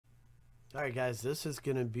All right, guys, this is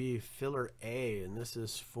going to be filler A, and this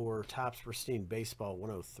is for Topps Pristine Baseball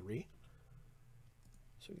 103.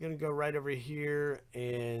 So we're going to go right over here,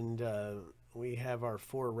 and we have our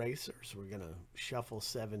 4 racers. We're going to shuffle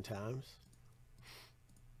 7 times.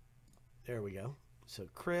 There we go. So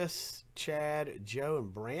Chris, Chad, Joe,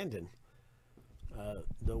 and Brandon.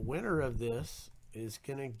 The winner of this is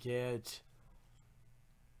going to get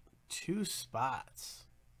 2 spots,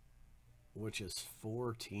 which is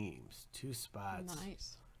 4 teams. 2 spots.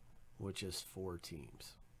 Nice. Which is 4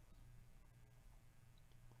 teams.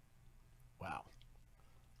 Wow.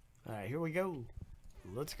 All right, here we go.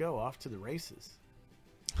 Let's go off to the races.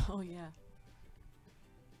 Oh, yeah.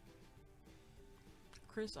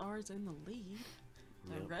 Chris R is in the lead.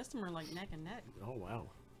 The Yep. rest of them are like neck and neck. Oh, wow.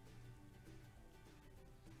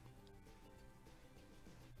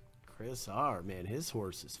 Chris R, man, his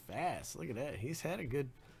horse is fast. Look at that. He's had a good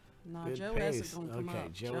Joe pace. S is going to come Okay,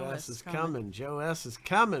 up. Joe S is coming. Joe S is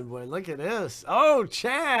coming. Boy, look at this. Oh,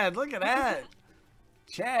 Chad, look at that.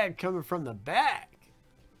 Chad coming from the back.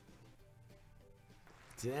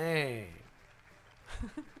 Dang.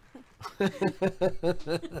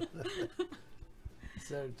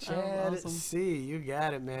 So, Chad awesome. C, you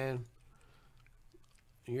got it, man.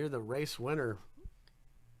 You're the race winner.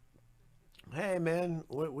 Hey, man,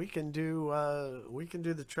 we can do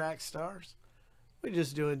the track stars. We're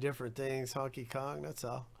just doing different things, Honky Kong, that's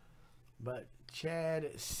all. But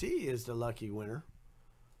Chad C is the lucky winner.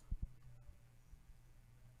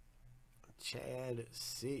 Chad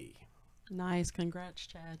C. Nice. Congrats,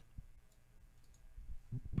 Chad.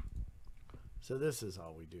 So this is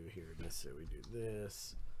all we do here. So we do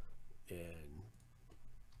this, and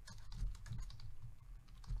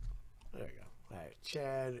there you go. All right,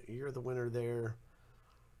 Chad, you're the winner there.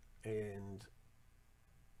 And